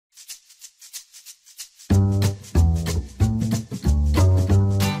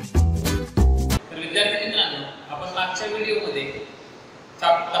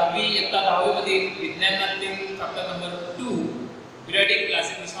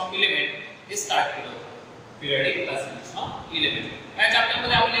Classification of element हे start केलं होतं. Periodic classification of element. या चॅप्टर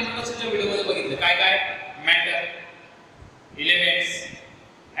मध्ये आपण इंट्रोडक्शनच्या व्हिडिओ मध्ये बघितलं काय काय matter, elements,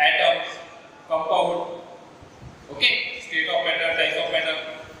 atoms, compound, okay, state of matter, type of matter,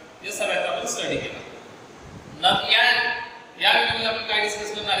 हे सगळ्याचा आपण स्टडी केला. या व्हिडिओमध्ये आपण काय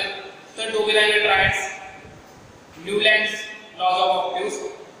डिस्कस करणार आहोत तर Dobereiner triads, Newlands lodge of octaves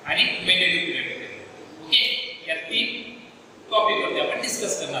आणि मेंडेलिव्ह पिरियड. ओके, या तीन टॉपिक वरती आपण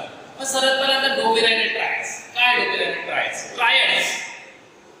डिस्कस करणार. मग सर्वात पहिल्यांदा डोबेरायनर ट्रायड्स. काय डोबेरायनर ट्रायड्स? ट्रायड्स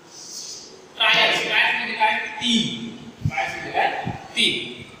म्हणजे काय? तीन. ट्रायड्स म्हणजे काय? तीन.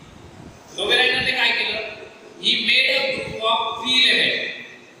 डोबेरायनरने काय केलं? He made a group of three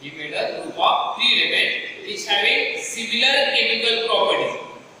elements. Which having similar chemical properties.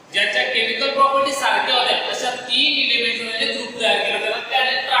 ज्याच्या केमिकल प्रॉपर्टी सारख्या होत्या अशा तीन एलिमेंट्सचे ग्रुप तयार केला.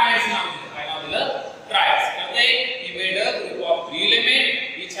 त्याला ट्रायड्स नाव दिलं. काय नाव दिलं? ट्रायड्स. म्हणजे he made a group of three elements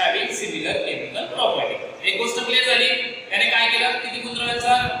which having similar chemical properties. एक गोष्ट क्लियर झाली. त्याने काय केलं? किती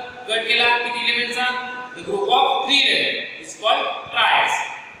गुणधर्मांचा गट केला? किती एलिमेंटचा? The group of three elements is called triads.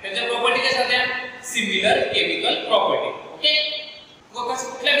 त्यांच्या प्रॉपर्टी कशा होत्या? Similar chemical property. ओके,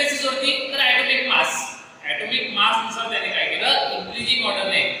 कुठल्या बेसिस वरती? तर ॲटॉमिक मास. ॲटॉमिक मास नुसार त्याने काय केलं? Increasing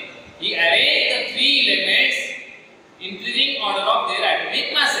ऑर्डरने he arrange the three elements increasing order of their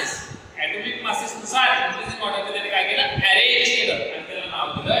atomic masses. Atomic masses नुसार इंक्रीजिंग ऑर्डर त्याने काय केलं? अरेंज केलं आणि त्याला नाव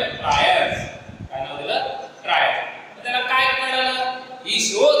दिलं ट्रायड्स. काय नाव दिलं? ट्रायड्स. त्याला काय कळलं? ही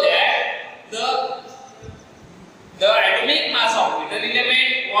show that the atomic mass of middle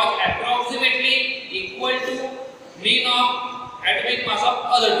element was approximately equal to mean of atomic mass of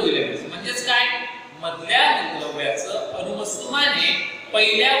other two elements. म्हणजेच काय? मधल्या गुणद्रव्याचं अणुवस्तुमाने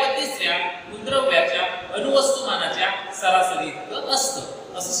पहिल्या व तिसऱ्या गुणद्रव्याच्या अणुवस्तुमानाच्या सरासरी इतकं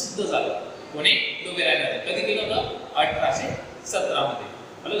असतं असं सिद्ध झालं. कोणी? डोबेरायनर. कधी केलं होतं? 1817 मध्ये.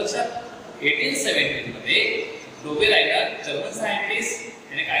 आलं लक्षात? 1817 मध्ये डोबेरायनर जर्मन सायंटिस्ट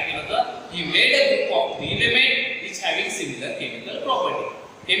याने काय केलं होतं? He made a group of three element which having similar chemical property.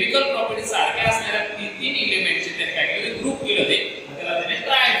 Chemical property सारख्या असणाऱ्या तीन एलिमेंटचे त्याने काय केलं? ग्रुप केले होते. त्याला त्याने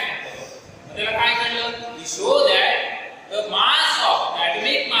ट्रायड्स म्हटलं. त्याला काय कळलं? he show that the mass of the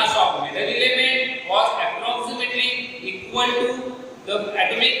atomic mass of middle element was approximately equal to the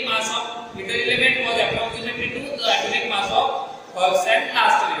atomic mass of middle element was approximately to the atomic mass of first and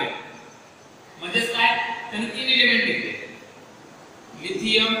last element. म्हणजे काय? त्याने तीन element घेतले.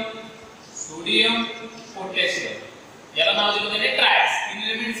 Lithium, sodium, potassium. याला नाव दिलं त्याने triads. तीन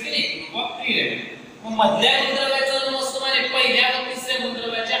elements केले, ग्रुप ऑफ थ्री एलिमेंट. मग मधल्या गुणद्रव्याचं अणुवस्तुमान पहिल्या व तिसऱ्या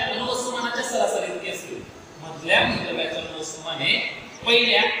गुणद्रव्याच्या अणुवस्तुमानाच्या सरासरी इतके असते. मधल्या गुणद्रव्याचं अणुवस्तुमान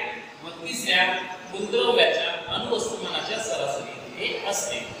पहिल्या व तिसऱ्या गुणद्रव्याच्या अणुवस्तुमानाच्या सरासरी इतके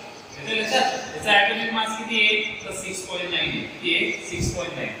असते. याच्या लक्षात? याचा ॲटॉमिक मास किती आहे? तर 6.9. किती आहे?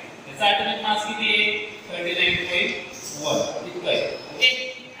 6.9. याचा ॲटॉमिक मास किती आहे? 39.1 इतका आहे. ओके,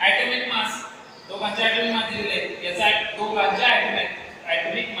 ॲटॉमिक मास दोघांच्या ॲटॉमिक मास दिलेले आहेत. याचा दोघांच्या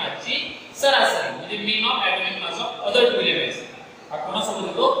ॲटॉमिक मासची सरासरी म्हणजे मीन of atomic mass of other two elements. हा कोणासोबत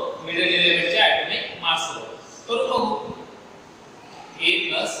होतो? मिडल एलिमेंटच्या ॲटॉमिक मास सोबत. करू बघू. a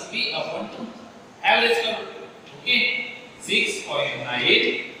 + b / 2 एवरेज करू. Okay, 6.9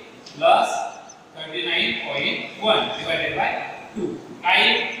 + 39.1 divided by 2. काय?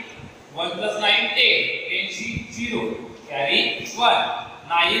 1 + 9 10. 10 शी 0 कॅरी 1.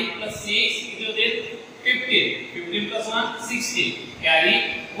 9 + 6 किती होते? 15. 15 + 1 16 कॅरी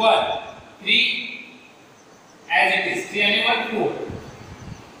 1. 3 as it is. 3 आणि 1 4.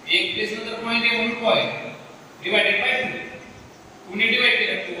 एक प्लेस नंतर पॉइंट आहे म्हणून पॉइंट डिवाइडेड बाय 2. 2 ने डिवाइड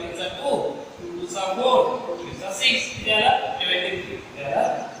केलं. 2 1 चा 2, 2 2 चा 4, 2 चा 6 त्याला डिवाइड 3. त्याला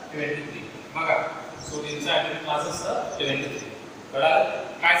डिवाइड 3. बघा सोडियमचा ॲटॉमिक मास असतं 73. कळलं?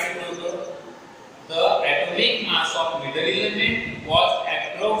 काय सिद्ध होतं? The atomic mass of middle element was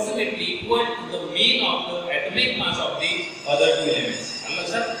approximately equal to the mean of the atomic mass of the other two elements. आलं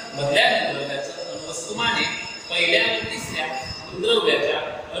लक्षात? मधल्या गुणद्रव्याचं अणुवस्तुमाने पहिल्या व तिसऱ्या गुणद्रव्याच्या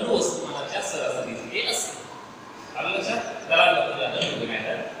अणुवस्तुमानाच्या सरासरी इतके असते. आलं लक्षात? त्याला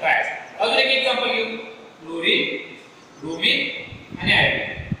डोबेरायनर ट्रायड्स. अजून एक एक्झाम्पल घेऊ. क्लोरीन, ब्रोमीन आणि iodine.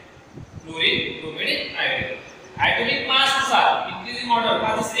 Chlorine, bromine, iodine. Atomic mass नुसार इंक्रीजिंग ऑर्डर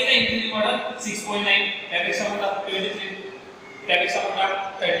पाच असते का? इंक्रीजिंग ऑर्डर 6.9 त्यापेक्षा मोठा 23 त्यापेक्षा मोठा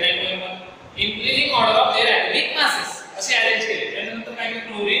 39.1. Increasing order of their atomic masses असे अरेंज केले. त्यानंतर काय?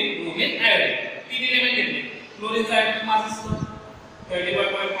 क्लोरीन, ब्रोमीन, आयोडीन तीन एलिमेंट घेतले. क्लोरीनचा ॲटॉमिक मास असतो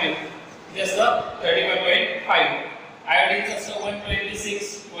 35.5. किती असतं? 35.5. आयोडीनचा असतं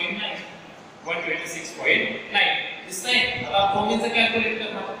 126.9. 126.9 दिसतंय. आता ब्रोमीनचं कॅल्क्युलेट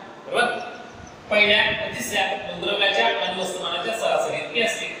करणार. बरोबर? पहिल्या व तिसऱ्या गुणद्रव्याच्या अणुवस्तुमानाच्या सरासरी इतके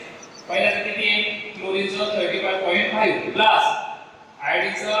किती असते पहिल्याचं किती आहे क्लोरीनचं 35.5 plus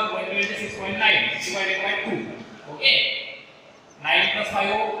आयोडीनचं 126.9 divided by 2 okay 9 plus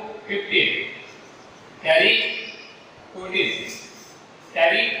 5 15 carry 14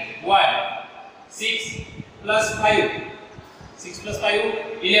 carry 1 6 plus 5 6 plus 5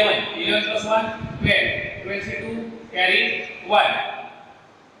 11 11 plus 1 12 12 say 2 carry 1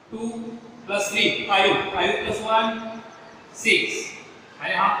 2 plus 3 5 5 plus 1 6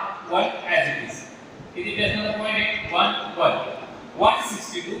 आणि हा 1 as it is किती डेसिमल पॉइंट आहे 1 1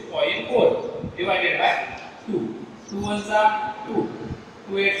 162.4 divided by 2 2 1 चा 2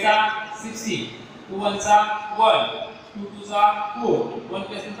 2 8 चा 60 2 1 चा 1 2 2 चा 4 1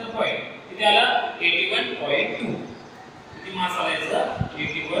 प्लस नंतर पॉइंट किती आला 81.2 किती मास आलायचं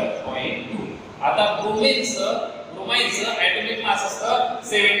 81.2 आता ब्रोमाइनचं ॲटॉमिक मास असतं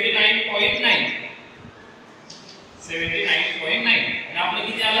 79.9 आणि आपलं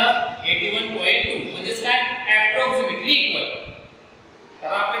किती आलं 81.2 म्हणजे काय अप्रॉक्सिमेटली इक्वल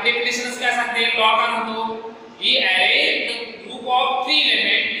तर आपलं डेफिनेशनच काय सांगते लॉ काय म्हणतो ही arrange the group of three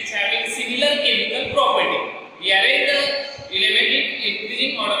elements which having similar chemical property he arrange the element in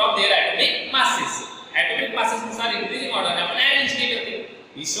increasing order of their atomic masses नुसार increasing order ने आपण arrange केले होते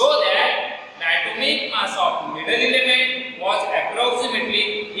we show that the atomic mass of middle element was approximately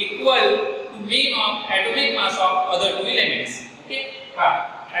equal to mean of atomic mass of other two elements okay हा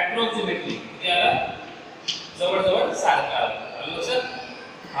approximately याला जवळ सारखं आलं लक्षात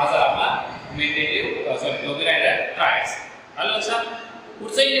हा जर आपला मेंटेटिव्ह लोगॅरिथम ट्रायड्स आलं लक्षात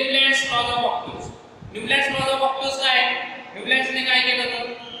पुढचं Newlands lodge of ऑक्टूज Newlands lodge of ऑक्टूज काय न्यूलँड्सने काय केलं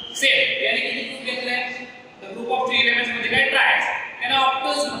तर सेम याने किती ग्रुप घेतलाय द ग्रुप ऑफ 3 एलिमेंट्स म्हणजे काय ट्रायड्स त्याला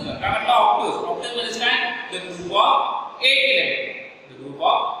ऑक्टूज म्हणतात काय म्हणतात ऑक्टूज म्हणजे काय the group of 8 element the group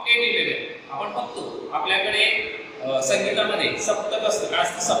of 8 element आपण बघतो आपल्याकडे संगीतामध्ये सप्तक असतं काय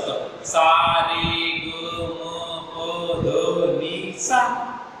असतं सप्तक सा रे ग म प ध नि सा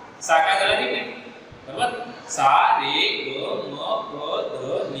सा काय झाला रिपीट बरोबर सा रे ग म प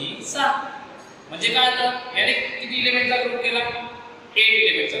ध नि सा म्हणजे काय होतं याने किती एलिमेंटचा ग्रुप केला 8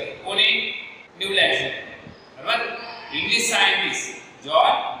 एलिमेंटचा कोणी न्यूलँड्स बरोबर इंग्लिश सायंटिस्ट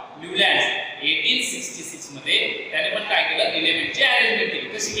जॉन न्यूलँड्स 1866 मध्ये त्याने पण काय केलं एलिमेंटची अरेंजमेंट केली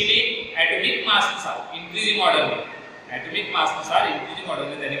कशी केली ॲटॉमिक मास नुसार इन्क्रीजिंग ऑर्डर मध्ये ॲटॉमिक मास नुसार इन्क्रीजिंग ऑर्डर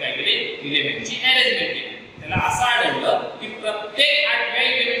मध्ये त्याने काय केले एलिमेंटची अरेंजमेंट केली त्याला असं आढळलं की प्रत्येक 8व्या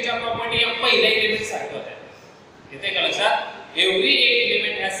एलिमेंटच्या प्रॉपर्टी या पहिल्या एलिमेंट सारख्या होत्या येते का लक्षात every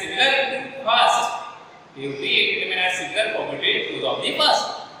element has similar first every element has similar property two of the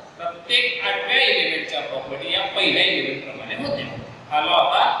first प्रत्येक 8व्या एलिमेंटच्या प्रॉपर्टी या पहिल्या एलिमेंट प्रमाणे होत्या हा लॉ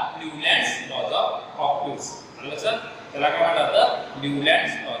होता न्यूलँड्स लॉज ऑफ ऑक्टूज लक्षात त्याला काय म्हणतात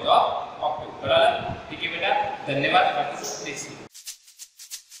न्यूलँड्स लॉज ऑफ ऑक्टूज कळालं ठीक आहे बेटा धन्यवाद बाकी